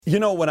You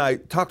know, when I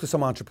talk to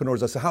some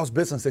entrepreneurs, I say, how's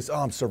business? They say,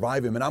 oh, I'm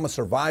surviving, man. I'm a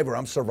survivor.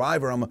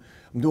 I'm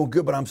doing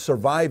good, but I'm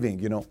surviving,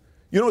 you know.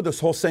 You know this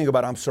whole saying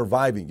about I'm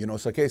surviving, you know,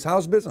 it's like, hey,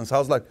 how's business?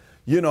 How's life?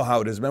 You know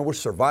how it is, man. We're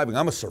surviving.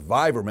 I'm a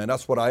survivor, man.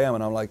 That's what I am.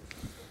 And I'm like,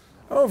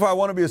 I don't know if I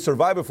want to be a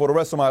survivor for the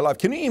rest of my life.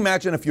 Can you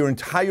imagine if your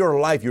entire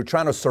life you're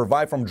trying to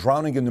survive from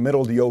drowning in the middle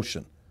of the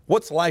ocean?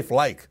 What's life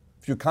like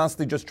if you're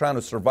constantly just trying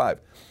to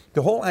survive?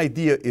 The whole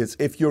idea is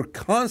if you're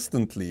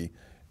constantly,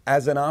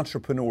 as an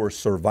entrepreneur,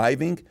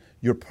 surviving,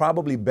 you're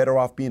probably better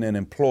off being an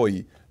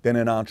employee than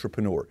an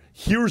entrepreneur.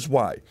 Here's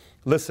why.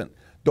 Listen,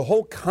 the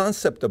whole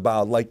concept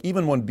about, like,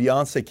 even when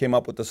Beyonce came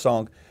up with the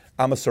song,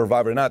 I'm a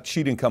Survivor,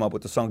 she didn't come up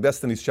with the song,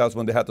 Destiny's Child,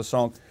 when they had the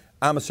song,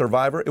 I'm a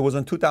Survivor, it was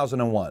in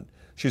 2001.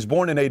 She was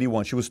born in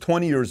 81. She was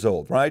 20 years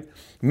old, right?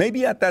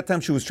 Maybe at that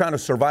time she was trying to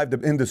survive the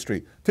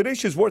industry. Today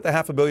she's worth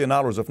 $500 million,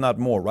 if not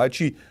more, right?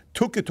 She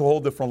took it to a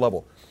whole different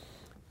level.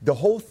 The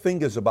whole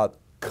thing is about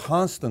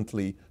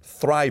constantly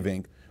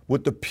thriving,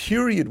 with the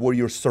period where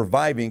you're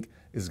surviving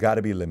is got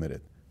to be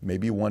limited.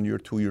 Maybe 1 year,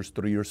 2 years,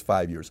 3 years,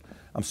 5 years.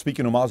 I'm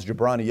speaking to Maz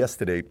Jobrani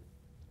yesterday,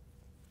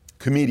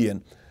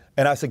 comedian,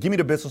 and I said, give me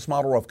the business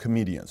model of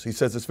comedians. He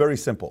says, it's very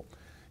simple.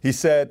 He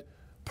said,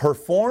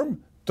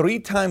 perform 3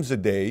 times a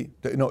day.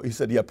 No, he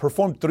said, yeah,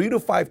 perform 3 to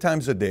 5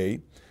 times a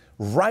day,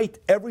 write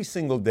every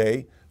single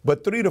day,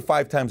 but 3 to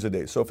 5 times a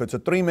day. So if it's a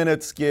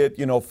 3-minute skit,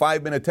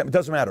 5-minute, 10, it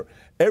doesn't matter.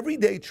 Every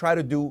day, try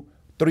to do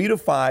 3 to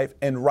 5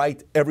 and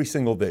write every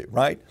single day,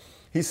 right?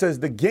 He says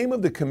the game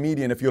of the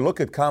comedian, if you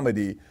look at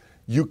comedy,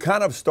 you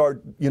kind of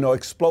start,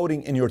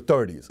 exploding in your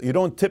 30s. You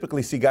don't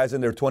typically see guys in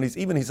their 20s.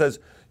 Even he says,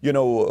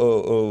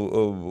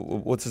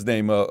 what's his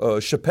name?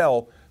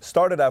 Chappelle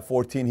started at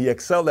 14. He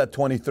excelled at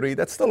 23.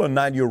 That's still a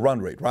 9-year run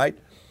rate, right?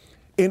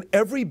 In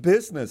every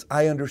business,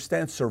 I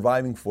understand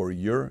surviving for a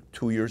year,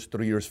 2 years,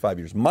 3 years, 5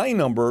 years. My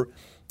number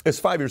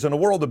is 5 years. In the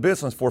world of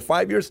business, for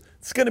 5 years,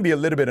 it's going to be a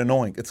little bit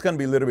annoying. It's going to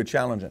be a little bit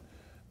challenging.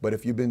 But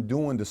if you've been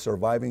doing the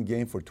surviving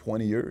game for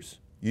 20 years,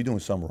 you're doing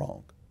something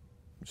wrong.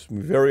 Just to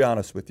be very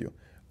honest with you.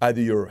 Either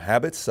your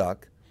habits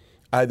suck,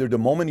 either the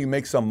moment you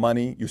make some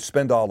money, you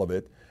spend all of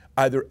it,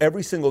 either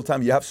every single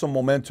time you have some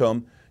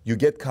momentum, you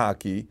get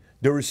cocky.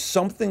 There is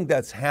something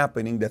that's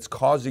happening that's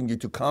causing you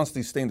to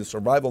constantly stay in the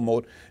survival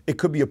mode. It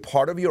could be a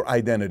part of your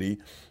identity.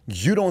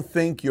 You don't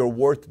think you're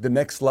worth the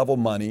next level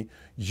money.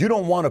 You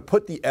don't want to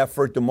put the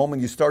effort the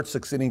moment you start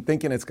succeeding,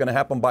 thinking it's going to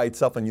happen by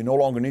itself, and you no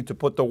longer need to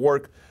put the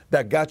work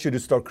that got you to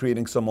start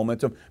creating some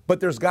momentum. But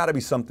there's got to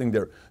be something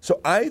there. So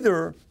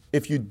either,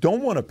 if you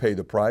don't want to pay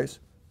the price,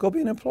 go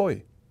be an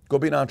employee. Go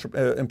be an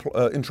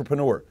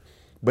entrepreneur.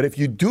 But if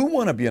you do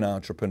want to be an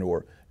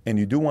entrepreneur and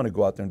you do want to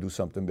go out there and do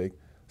something big,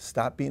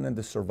 stop being in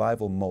the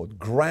survival mode.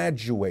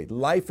 Graduate.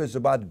 Life is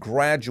about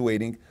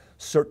graduating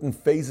certain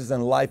phases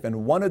in life.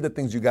 And one of the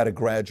things you got to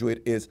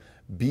graduate is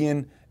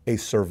being a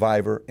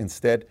survivor,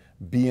 instead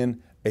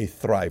being a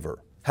thriver.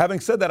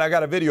 Having said that, I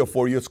got a video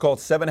for you. It's called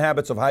 7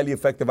 Habits of Highly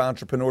Effective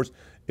Entrepreneurs.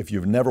 If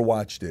you've never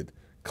watched it,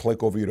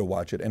 click over here to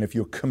watch it. And if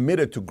you're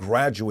committed to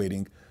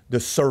graduating the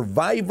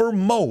survivor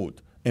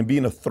mode and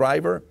being a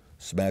thriver,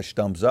 smash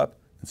thumbs up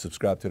and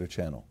subscribe to the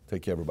channel.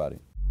 Take care, everybody.